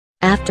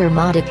After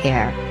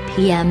Modicare,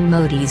 PM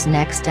Modi's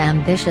next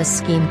ambitious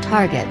scheme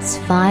targets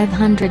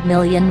 500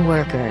 million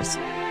workers.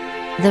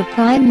 The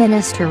Prime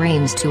Minister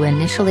aims to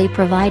initially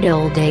provide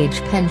old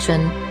age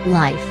pension,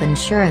 life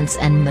insurance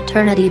and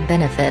maternity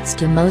benefits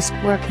to most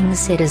working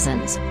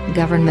citizens,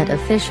 government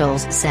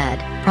officials said.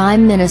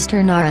 Prime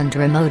Minister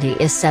Narendra Modi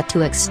is set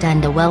to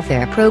extend a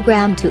welfare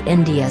program to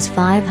India's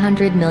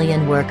 500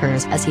 million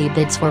workers as he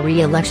bids for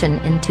re-election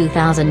in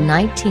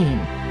 2019,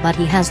 but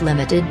he has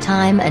limited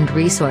time and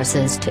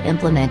resources to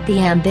implement the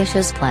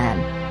ambitious plan.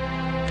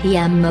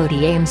 PM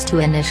Modi aims to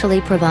initially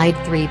provide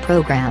 3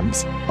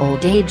 programs,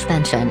 old age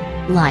pension,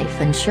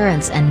 life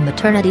insurance and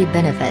maternity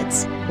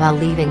benefits, while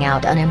leaving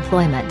out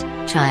unemployment,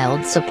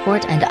 child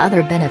support and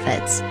other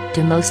benefits,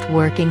 to most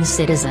working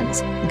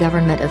citizens,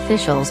 government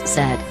officials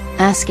said,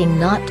 asking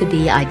not to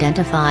be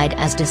identified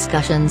as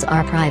discussions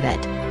are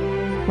private.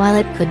 While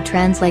it could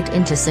translate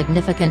into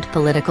significant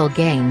political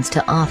gains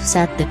to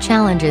offset the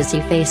challenges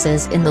he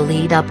faces in the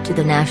lead-up to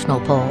the national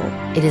poll,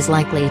 it is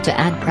likely to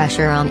add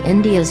pressure on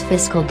India's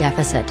fiscal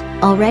deficit,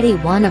 already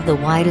one of the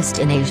widest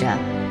in Asia.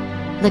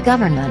 The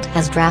government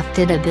has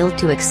drafted a bill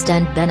to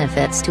extend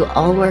benefits to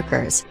all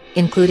workers,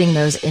 including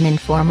those in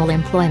informal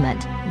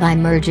employment, by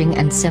merging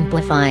and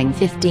simplifying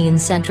 15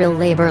 central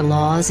labor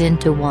laws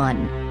into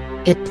one.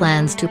 It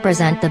plans to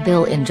present the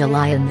bill in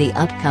July in the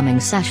upcoming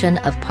session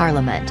of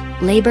Parliament,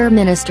 Labour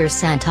Minister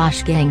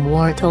Santosh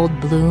Gangwar told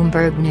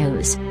Bloomberg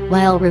News,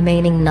 while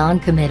remaining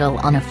non-committal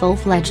on a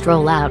full-fledged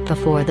rollout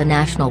before the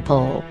national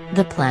poll.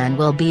 The plan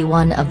will be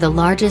one of the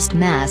largest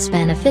mass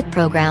benefit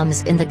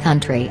programs in the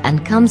country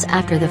and comes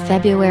after the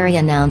February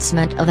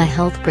announcement of a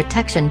health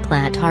protection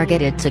plan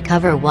targeted to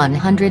cover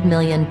 100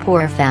 million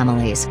poor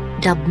families,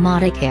 dubbed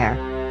Modicare.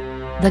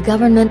 The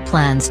government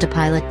plans to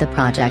pilot the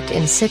project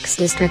in 6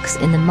 districts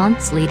in the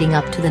months leading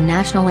up to the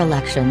national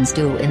elections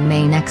due in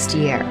May next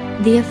year,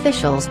 the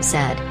officials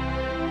said.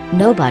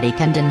 Nobody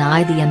can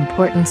deny the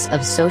importance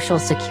of social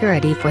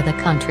security for the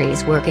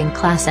country's working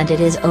class and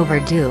it is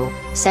overdue,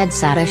 said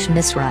Satish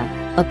Misra,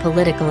 a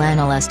political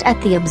analyst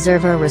at the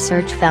Observer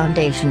Research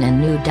Foundation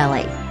in New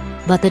Delhi.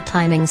 But the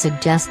timing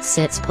suggests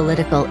it's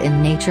political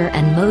in nature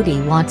and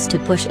Modi wants to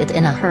push it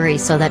in a hurry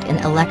so that in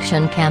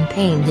election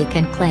campaign he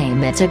can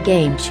claim it's a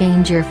game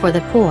changer for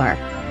the poor.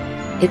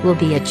 It will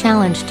be a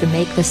challenge to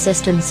make the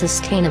system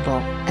sustainable,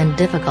 and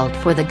difficult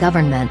for the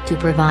government to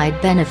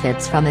provide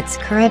benefits from its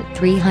current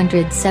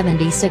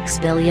 $376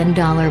 billion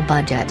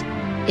budget.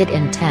 It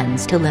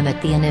intends to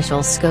limit the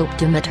initial scope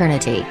to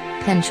maternity,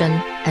 pension,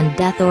 and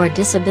death or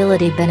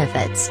disability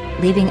benefits,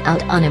 leaving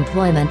out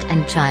unemployment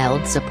and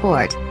child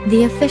support,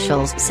 the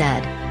officials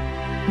said.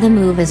 The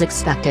move is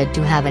expected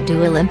to have a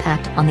dual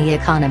impact on the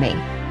economy.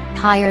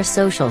 Higher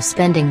social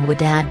spending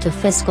would add to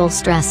fiscal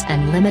stress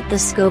and limit the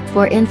scope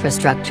for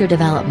infrastructure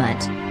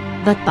development.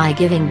 But by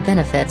giving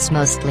benefits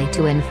mostly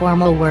to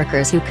informal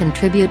workers who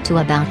contribute to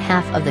about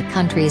half of the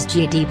country's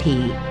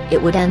GDP,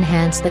 it would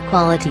enhance the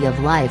quality of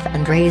life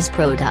and raise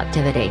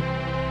productivity.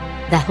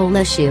 The whole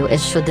issue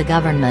is, should the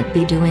government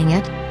be doing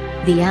it?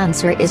 The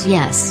answer is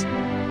yes.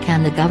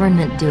 Can the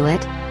government do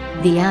it?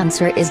 The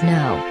answer is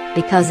no,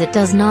 because it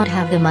does not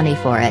have the money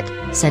for it,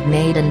 said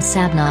Madan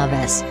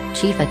Sabnavis,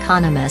 chief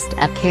economist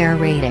at Care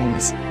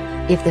Ratings.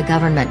 If the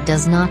government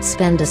does not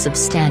spend a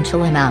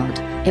substantial amount,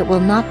 it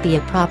will not be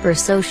a proper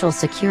social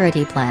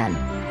security plan.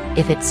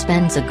 If it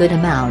spends a good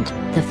amount,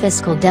 the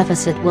fiscal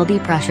deficit will be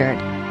pressured.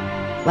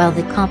 While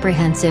the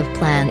comprehensive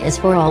plan is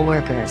for all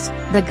workers,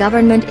 the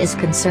government is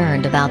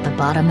concerned about the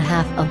bottom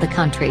half of the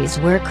country's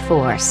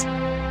workforce.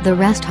 The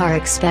rest are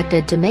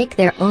expected to make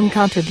their own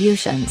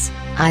contributions,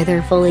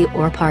 either fully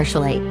or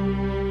partially.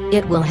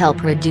 It will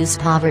help reduce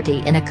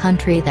poverty in a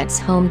country that's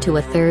home to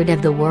a third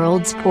of the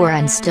world's poor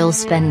and still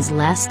spends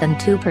less than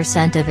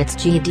 2% of its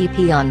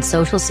GDP on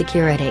social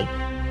security.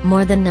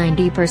 More than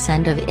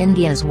 90% of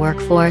India's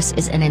workforce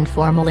is in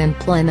informal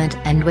employment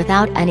and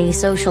without any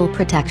social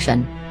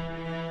protection.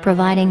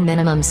 Providing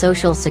minimum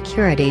social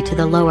security to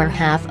the lower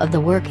half of the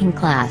working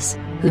class,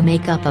 who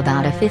make up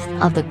about a fifth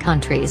of the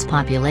country's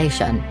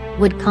population,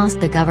 would cost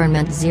the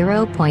government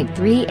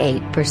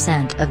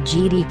 0.38% of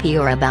GDP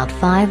or about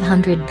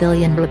 500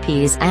 billion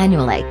rupees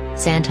annually,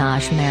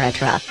 Santosh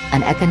Mehrotra,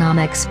 an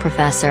economics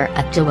professor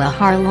at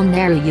Jawaharlal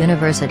Nehru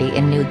University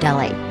in New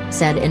Delhi,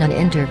 said in an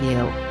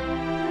interview.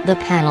 The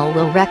panel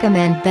will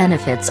recommend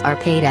benefits are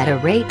paid at a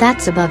rate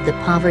that's above the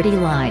poverty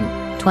line,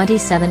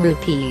 27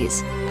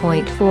 rupees,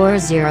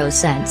 0.40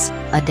 cents,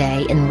 a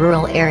day in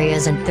rural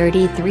areas and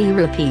 33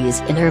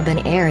 rupees in urban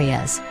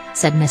areas,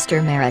 said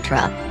Mr.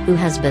 Mehrotra, who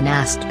has been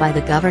asked by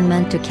the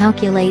government to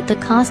calculate the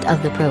cost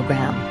of the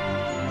program.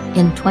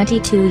 In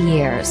 22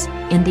 years,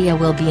 India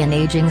will be an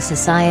aging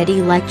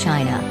society like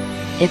China.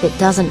 If it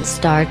doesn't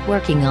start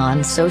working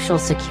on social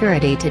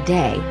security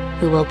today,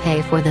 who will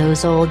pay for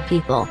those old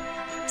people?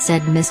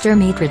 Said Mr.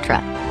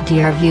 Mehrotra.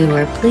 Dear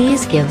viewer,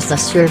 please give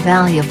us your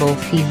valuable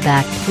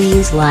feedback.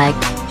 Please like,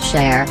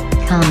 share,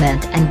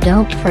 comment and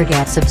don't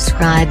forget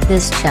subscribe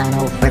this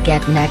channel for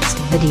get next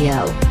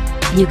video.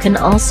 You can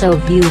also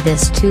view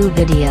this 2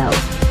 video.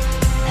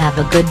 Have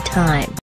a good time.